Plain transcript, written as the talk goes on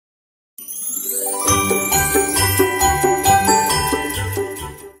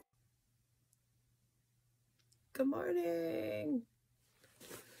morning.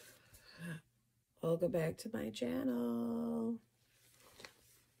 Welcome back to my channel.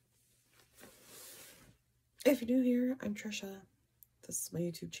 If you're new here, I'm Trisha. This is my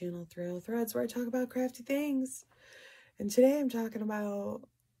YouTube channel, Thrill Threads, where I talk about crafty things. And today I'm talking about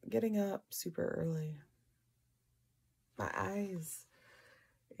getting up super early. My eyes.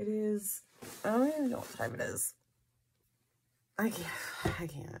 It is, I don't even know what time it is. I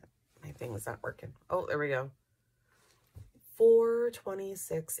can't. My thing's not working. Oh, there we go.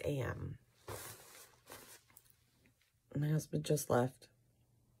 4:26 a.m. My husband just left.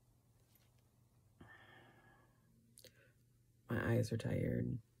 My eyes are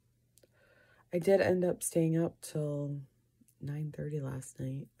tired. I did end up staying up till 9:30 last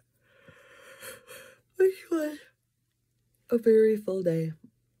night, which was a very full day.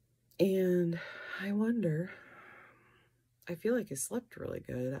 And I wonder, I feel like I slept really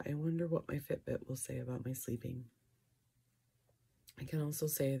good. I wonder what my Fitbit will say about my sleeping. I can also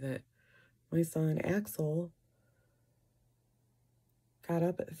say that my son Axel got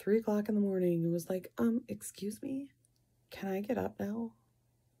up at 3 o'clock in the morning and was like, excuse me, can I get up now?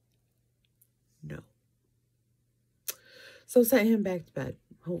 No. So sent him back to bed.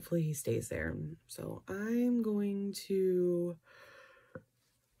 Hopefully he stays there. So I'm going to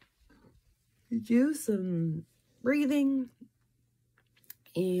do some breathing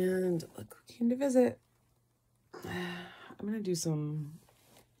and look who came to visit. I'm going to do some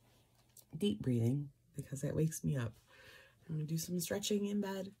deep breathing because that wakes me up. I'm going to do some stretching in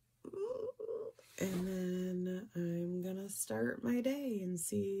bed. And then I'm going to start my day and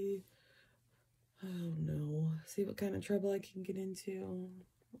see, oh no, see what kind of trouble I can get into.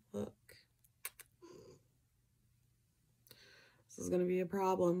 Look. This is going to be a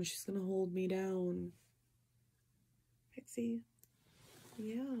problem. She's going to hold me down. Pixie.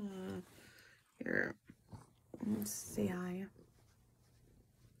 Yeah. Here. Let's say hi.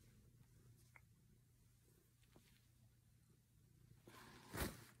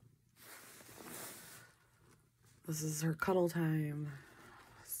 This is her cuddle time.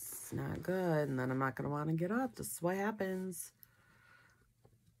 It's not good. And then I'm not going to want to get up. This is what happens.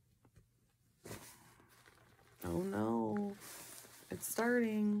 Oh no. It's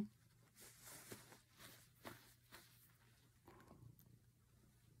starting.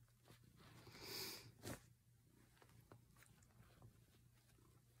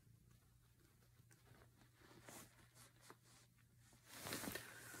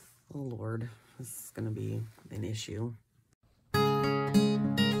 Oh Lord, this is going to be an issue.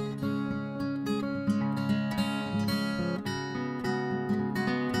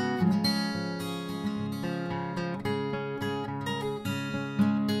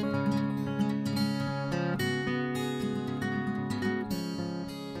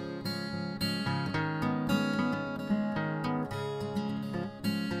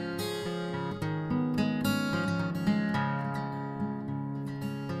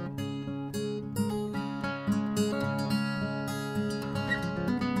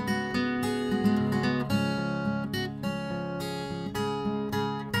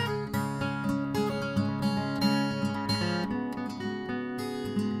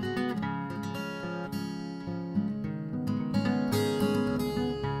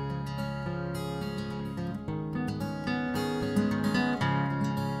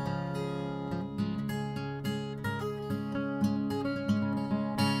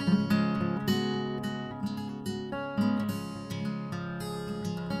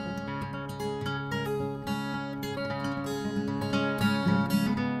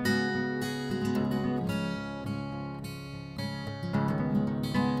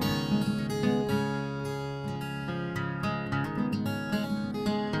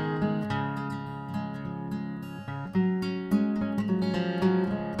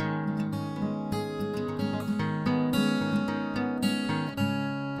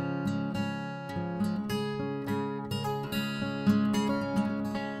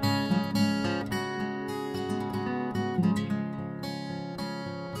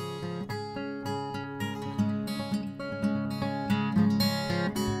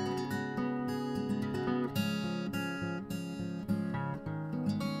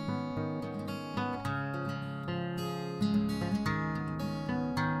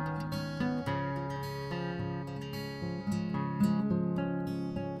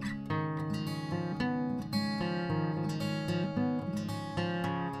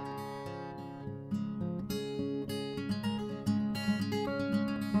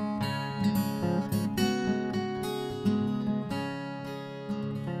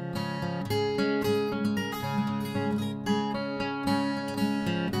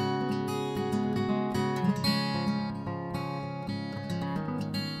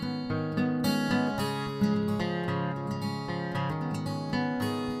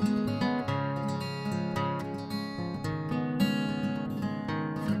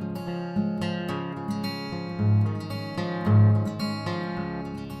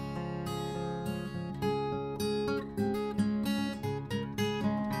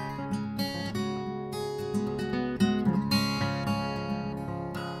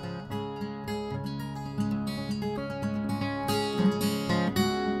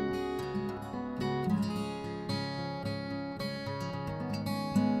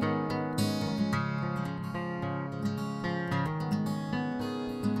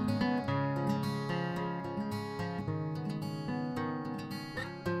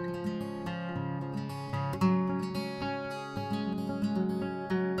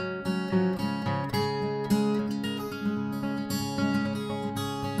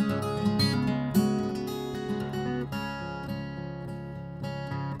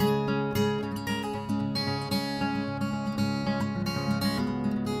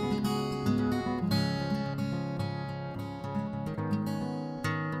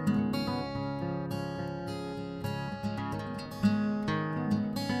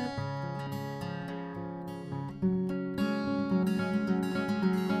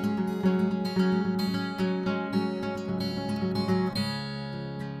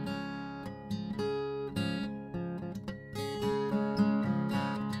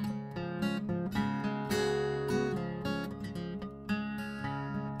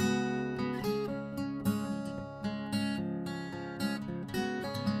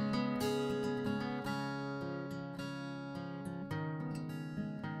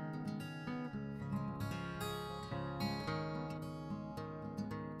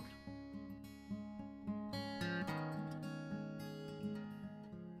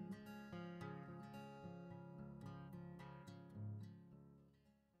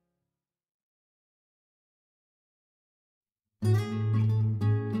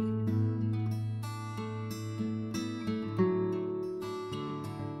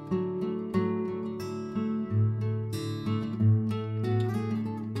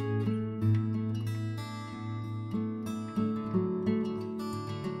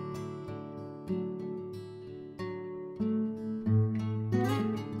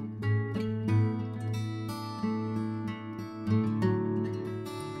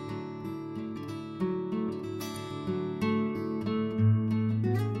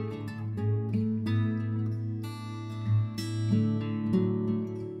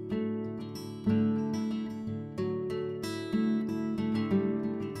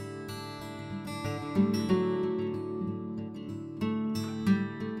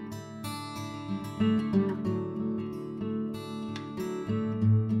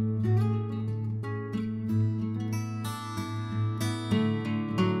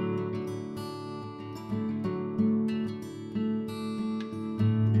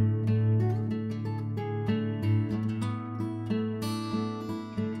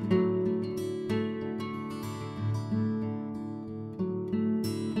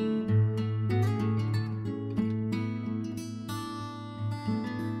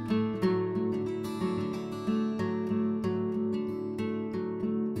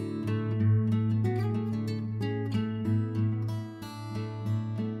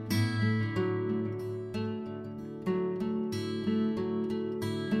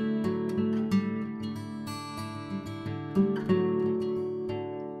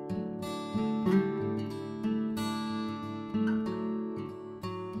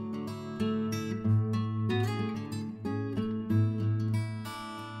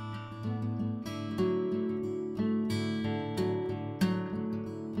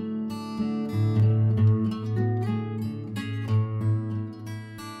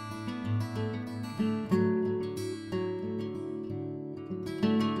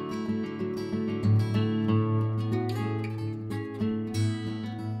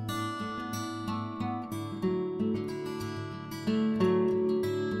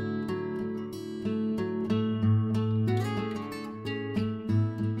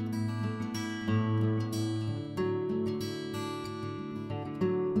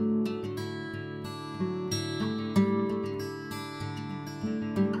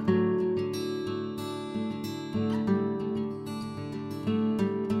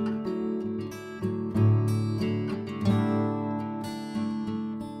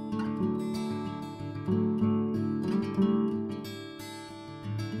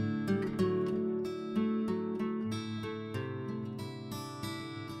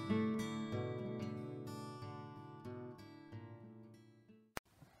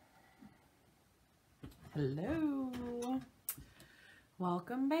 Hello,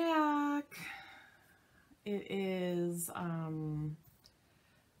 welcome back. It is the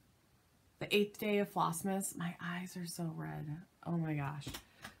 8th day of Flossmas. My eyes are so red. Oh my gosh.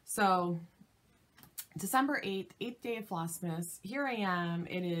 So December 8th, 8th day of Flossmas. Here I am.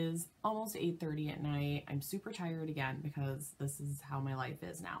 It is almost 8:30 at night. I'm super tired again because this is how my life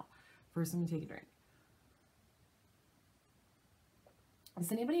is now. First, I'm gonna take a drink.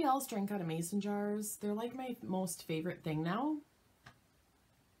 Does anybody else drink out of mason jars? They're like my most favorite thing now.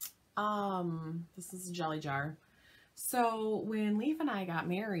 This is a jelly jar. So when Leaf and I got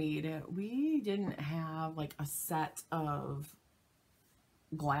married, we didn't have like a set of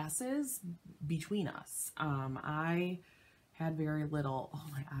glasses between us. I had very little. Oh,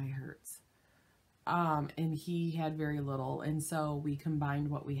 my eye hurts. And he had very little. And so we combined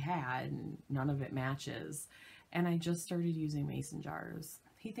what we had and none of it matches. And I just started using mason jars.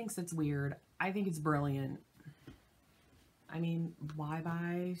 He thinks it's weird. I think it's brilliant. I mean, why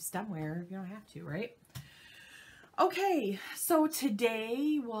buy stemware if you don't have to, right? Okay, so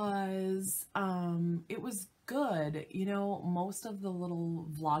today was, it was good. You know, most of the little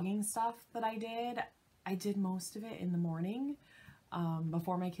vlogging stuff that I did most of it in the morning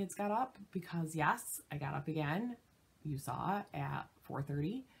before my kids got up because, yes, I got up again. You saw at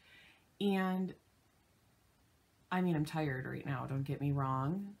 4:30. And I mean, I'm tired right now, don't get me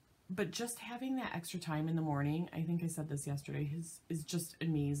wrong, but just having that extra time in the morning, I think I said this yesterday, is just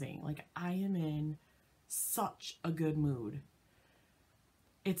amazing. Like, I am in such a good mood.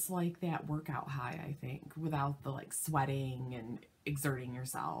 It's like that workout high, I think, without the like sweating and exerting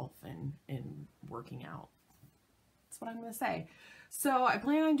yourself and working out. That's what I'm going to say. So I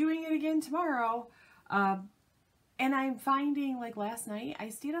plan on doing it again tomorrow. And I'm finding, like last night, I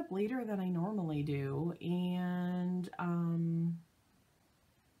stayed up later than I normally do. And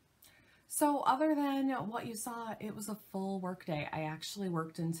so other than what you saw, it was a full work day. I actually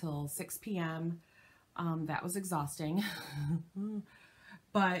worked until 6 p.m. That was exhausting.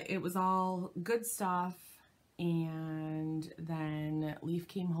 But it was all good stuff. And then Leaf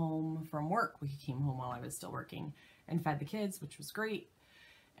came home from work. We came home while I was still working and fed the kids, which was great.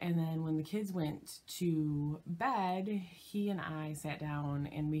 And then when the kids went to bed, he and I sat down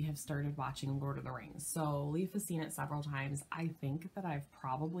and we have started watching Lord of the Rings. So Leaf has seen it several times. I think that I've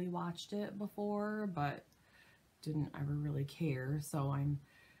probably watched it before, but didn't ever really care. So I'm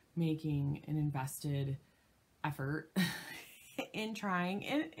making an invested effort in trying,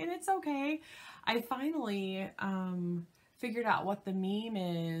 and it's okay. I finally figured out what the meme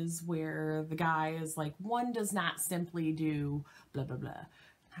is where the guy is like, one does not simply do blah, blah, blah.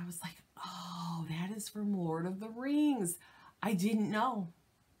 I was like, oh, that is from Lord of the Rings. I didn't know.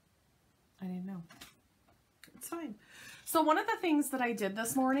 It's fine. So one of the things that I did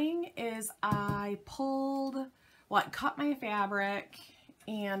this morning is I cut my fabric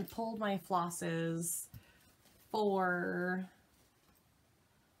and pulled my flosses for,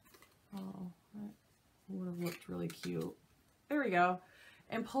 oh, that would have looked really cute. There we go.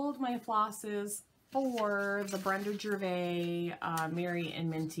 And pulled my flosses for the Brenda Gervais, Mary and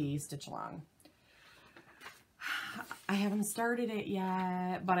Minty stitch along. I haven't started it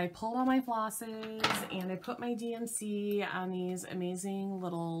yet, but I pulled all my flosses and I put my DMC on these amazing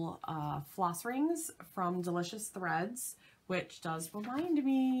little floss rings from Delicious Threads, which does remind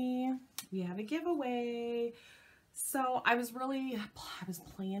me we have a giveaway. So I was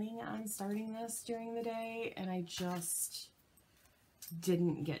planning on starting this during the day and I just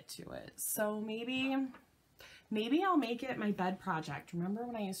didn't get to it. So maybe I'll make it my bed project. Remember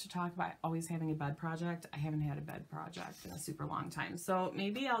when I used to talk about always having a bed project? I haven't had a bed project in a super long time. So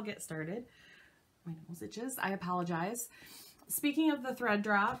maybe I'll get started. My nose itches. I apologize. Speaking of the thread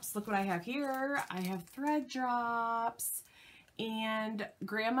drops, look what I have here. I have thread drops and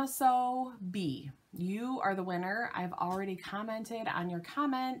Grandma Sew B. you are the winner. I've already commented on your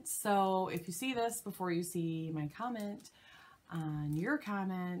comment. So if you see this before you see my comment on your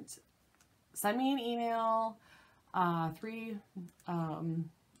comment, send me an email,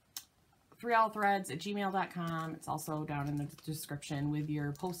 3allthreads@gmail.com. It's also down in the description with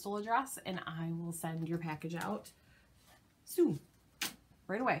your postal address, and I will send your package out soon,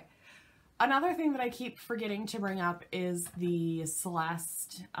 right away. Another thing that I keep forgetting to bring up is the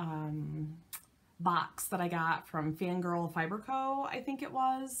Celeste box that I got from Fangirl Fiber Co., I think it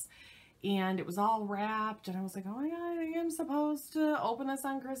was. And it was all wrapped, and I was like, oh my god, I think I'm supposed to open this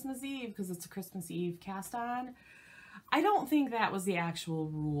on Christmas Eve because it's a Christmas Eve cast on. I don't think that was the actual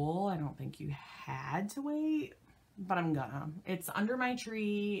rule. I don't think you had to wait, but I'm gonna. It's under my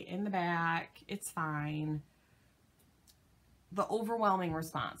tree in the back. It's fine. The overwhelming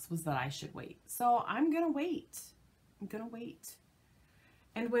response was that I should wait. So I'm gonna wait. I'm gonna wait.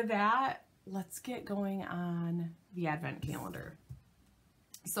 And with that, let's get going on the Advent calendar.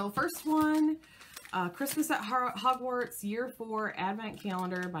 So first one, Christmas at Hogwarts Year 4 Advent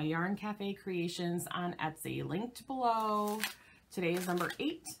Calendar by Yarn Cafe Creations on Etsy. Linked below. Today is number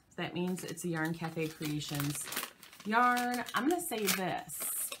 8. That means it's a Yarn Cafe Creations yarn. I'm going to say this.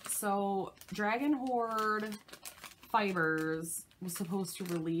 So Dragon Horde Fibers was supposed to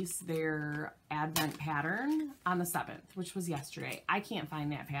release their Advent pattern on the 7th, which was yesterday. I can't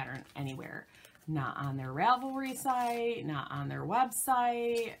find that pattern anywhere. Not on their Ravelry site, not on their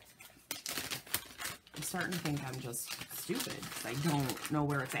website. I'm starting to think I'm just stupid because I don't know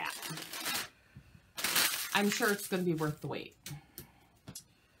where it's at. I'm sure it's going to be worth the wait.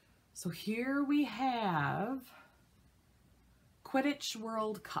 So here we have Quidditch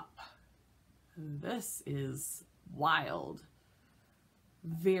World Cup. This is wild.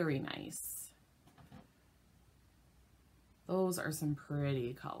 Very nice. Those are some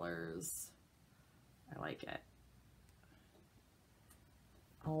pretty colors. I like it.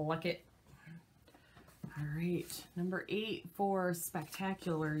 I like it. All right, number 8 for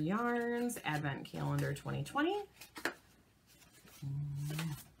Specktacular Yarns Advent Calendar 2020.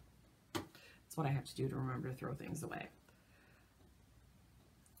 That's what I have to do to remember to throw things away.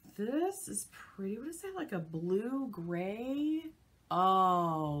 This is pretty. What is that, like a blue-gray?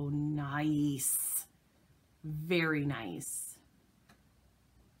 Oh, nice. Very nice.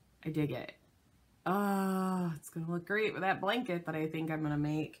 I dig it. Oh, it's going to look great with that blanket that I think I'm going to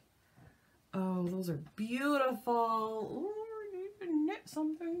make. Oh, those are beautiful. Ooh, I need to knit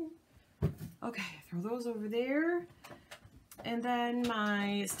something. Okay, throw those over there. And then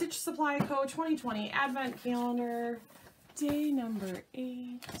my Stitch Supply Co. 2020 Advent Calendar, day number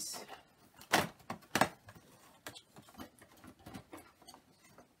 8.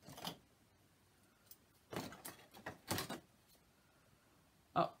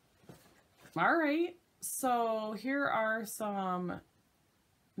 Oh, all right. So here are some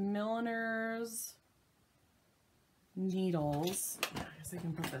Milliner's needles. I guess I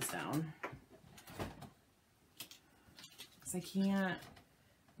can put this down. I can't,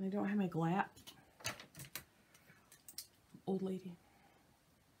 I don't have my glap. Old lady.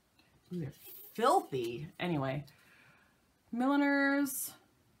 Ooh, they're filthy. Anyway, Milliner's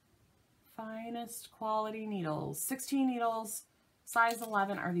finest quality needles. 16 needles, size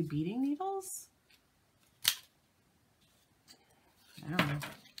 11. Are they beading needles? I don't know.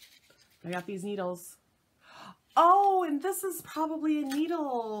 I got these needles. Oh, and this is probably a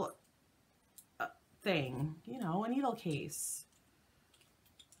needle thing, you know, a needle case.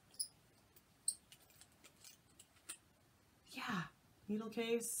 Yeah, needle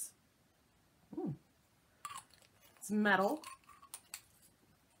case. It's metal.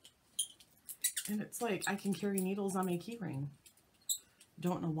 And it's like I can carry needles on my key ring.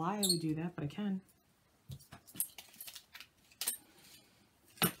 Don't know why I would do that, but I can.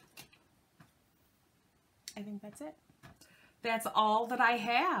 I think that's it. That's all that I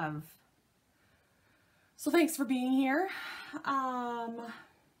have. So thanks for being here. I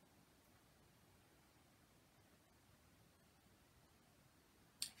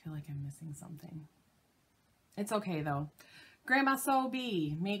feel like I'm missing something. It's okay though. Grandma So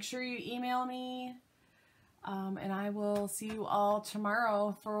B, make sure you email me. And I will see you all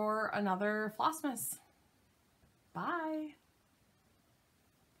tomorrow for another Flossmas. Bye.